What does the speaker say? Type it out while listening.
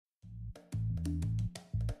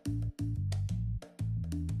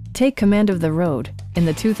Take command of the road in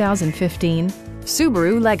the 2015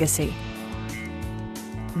 Subaru Legacy.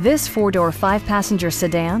 This four-door, five-passenger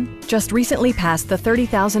sedan just recently passed the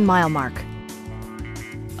 30,000-mile mark.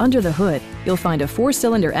 Under the hood, you'll find a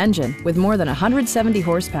four-cylinder engine with more than 170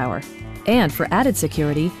 horsepower. And for added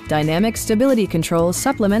security, dynamic stability control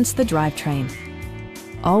supplements the drivetrain.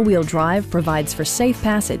 All-wheel drive provides for safe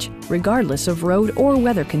passage, regardless of road or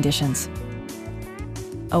weather conditions.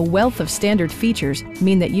 A wealth of standard features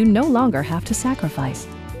mean that you no longer have to sacrifice,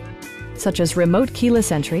 such as remote keyless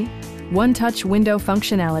entry, one-touch window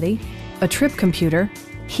functionality, a trip computer,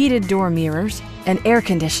 heated door mirrors, and air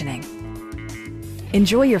conditioning.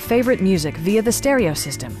 Enjoy your favorite music via the stereo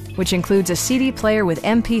system, which includes a CD player with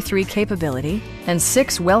MP3 capability and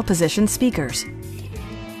 6 well-positioned speakers.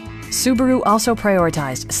 Subaru also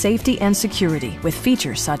prioritized safety and security with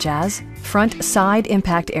features such as front side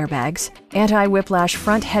impact airbags, anti-whiplash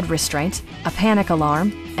front head restraints, a panic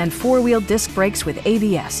alarm, and four-wheel disc brakes with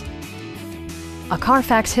ABS. A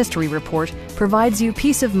Carfax history report provides you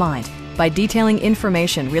peace of mind by detailing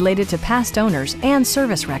information related to past owners and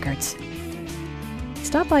service records.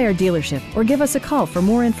 Stop by our dealership or give us a call for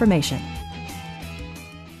more information.